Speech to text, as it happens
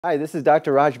Hi, this is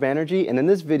Dr. Raj Banerjee, and in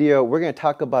this video, we're going to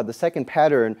talk about the second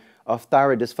pattern of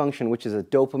thyroid dysfunction, which is a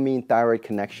dopamine-thyroid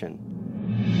connection.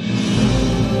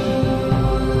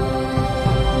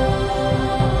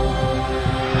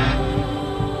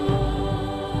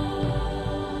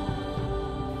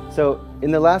 So, in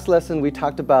the last lesson, we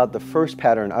talked about the first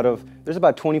pattern there's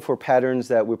about 24 patterns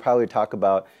that we'll probably talk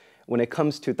about when it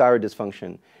comes to thyroid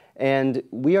dysfunction. And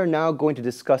we are now going to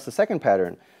discuss the second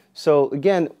pattern. So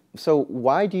again,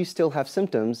 why do you still have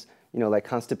symptoms, like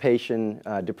constipation,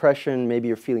 depression, maybe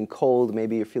you're feeling cold,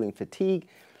 maybe you're feeling fatigue,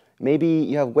 maybe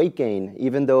you have weight gain,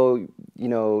 even though,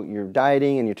 you're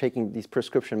dieting and you're taking these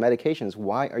prescription medications,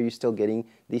 why are you still getting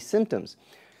these symptoms?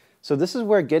 So this is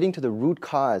where getting to the root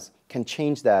cause can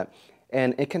change that,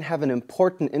 and it can have an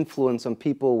important influence on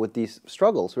people with these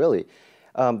struggles, really.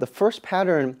 The first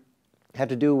pattern had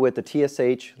to do with the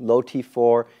TSH, low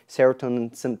T4,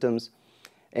 serotonin symptoms.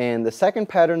 And the second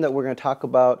pattern that we're going to talk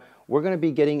about, we're going to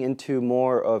be getting into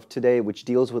more of today, which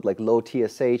deals with like low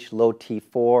TSH, low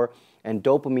T4, and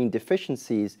dopamine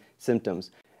deficiencies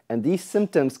symptoms. And these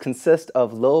symptoms consist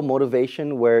of low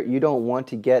motivation, where you don't want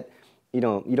to get, you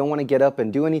don't want to get up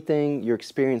and do anything. You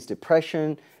experience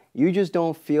depression. You just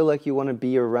don't feel like you want to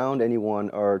be around anyone,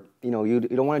 or you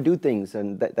don't want to do things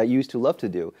that you used to love to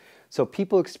do. So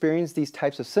people experience these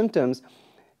types of symptoms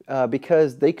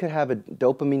because they could have a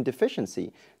dopamine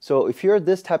deficiency. So if you're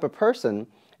this type of person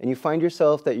and you find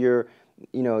yourself that you're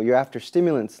after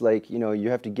stimulants, like you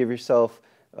have to give yourself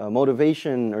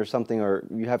motivation or something, or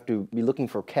you have to be looking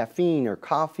for caffeine or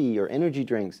coffee or energy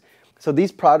drinks. So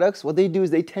these products, what they do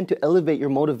is they tend to elevate your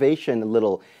motivation a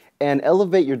little and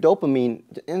elevate your dopamine,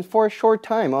 and for a short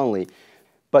time only.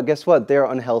 But guess what? They're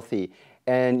unhealthy.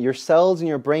 And your cells in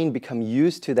your brain become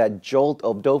used to that jolt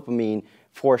of dopamine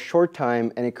for a short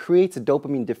time, and it creates a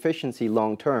dopamine deficiency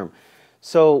long term.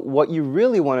 So what you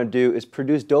really want to do is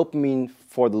produce dopamine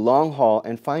for the long haul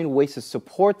and find ways to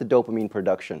support the dopamine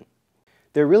production.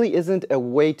 There really isn't a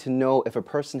way to know if a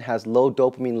person has low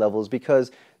dopamine levels,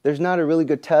 because there's not a really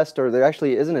good test, or there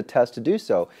actually isn't a test to do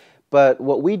so. But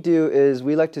what we do is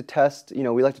we like to test,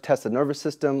 the nervous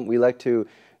system. We like to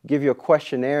give you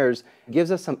questionnaires. It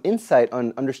gives us some insight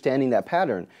on understanding that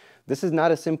pattern. This is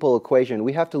not a simple equation.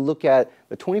 We have to look at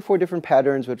the 24 different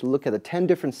patterns. We have to look at the 10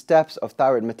 different steps of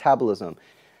thyroid metabolism.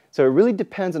 So it really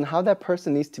depends on how that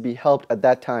person needs to be helped at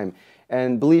that time.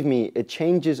 And believe me, it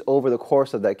changes over the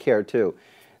course of that care too.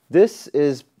 This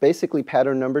is basically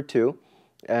pattern number 2.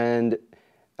 And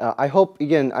I hope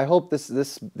these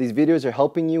videos are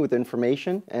helping you with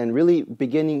information, and really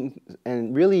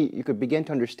you could begin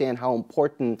to understand how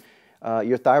important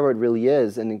your thyroid really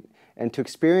is, and to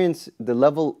experience the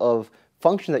level of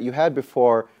function that you had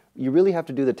before. You really have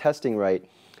to do the testing right.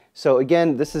 So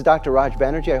again, this is Dr. Raj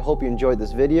Banerjee. I hope you enjoyed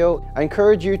this video. I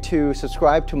encourage you to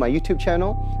subscribe to my YouTube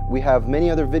channel. We have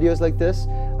many other videos like this.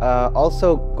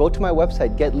 Also, go to my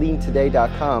website,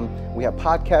 getleantoday.com. We have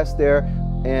podcasts there.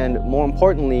 And more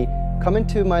importantly, come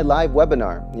into my live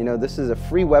webinar. This is a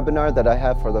free webinar that I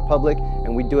have for the public,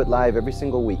 and we do it live every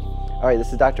single week. All right,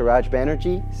 this is Dr. Raj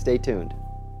Banerjee. Stay tuned.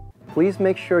 Please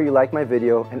make sure you like my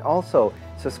video, and also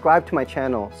subscribe to my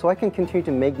channel so I can continue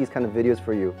to make these kind of videos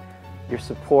for you. Your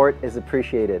support is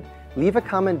appreciated. Leave a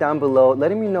comment down below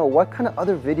letting me know what kind of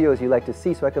other videos you'd like to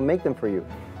see so I can make them for you.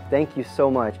 Thank you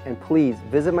so much, and please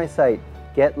visit my site,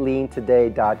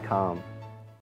 getleantoday.com.